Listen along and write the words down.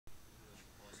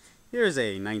Here's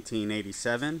a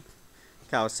 1987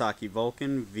 Kawasaki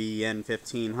Vulcan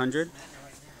VN1500.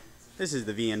 This is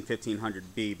the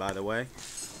VN1500B, by the way.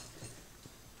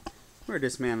 We're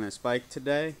dismantling this bike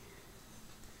today.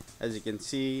 As you can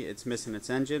see, it's missing its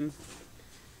engine.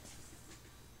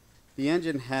 The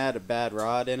engine had a bad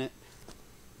rod in it,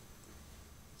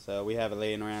 so we have it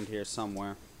laying around here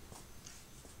somewhere.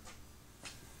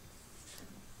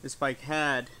 This bike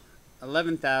had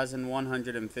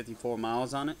 11,154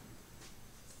 miles on it.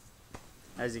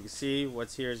 As you can see,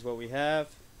 what's here is what we have.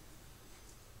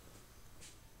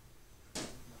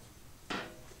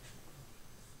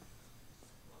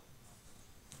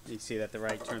 You can see that the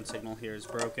right turn signal here is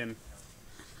broken.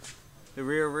 The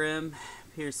rear rim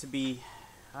appears to be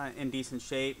in decent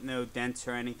shape, no dents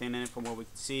or anything in it from what we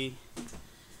can see.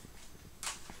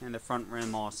 And the front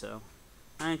rim also.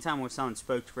 Anytime we're selling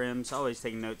spoked rims, always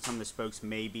take note some of the spokes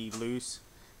may be loose,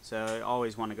 so I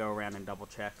always want to go around and double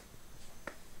check.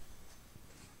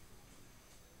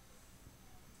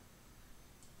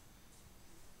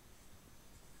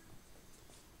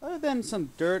 Other than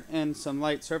some dirt and some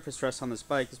light surface rust on this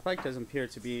bike doesn't appear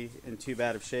to be in too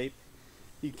bad of shape.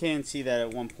 You can see that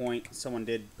at one point someone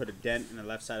did put a dent in the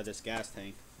left side of this gas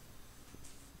tank.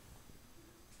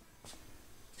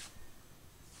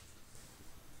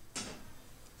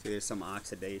 See, there's some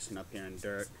oxidation up here in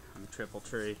dirt on the triple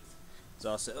tree. There's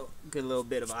also a good little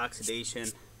bit of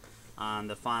oxidation on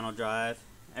the final drive.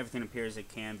 Everything appears it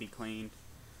can be cleaned.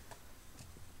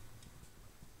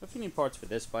 If you need parts for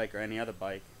this bike or any other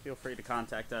bike, feel free to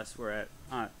contact us. We're at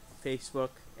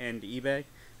Facebook and eBay,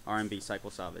 RMB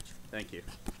Cycle Salvage. Thank you.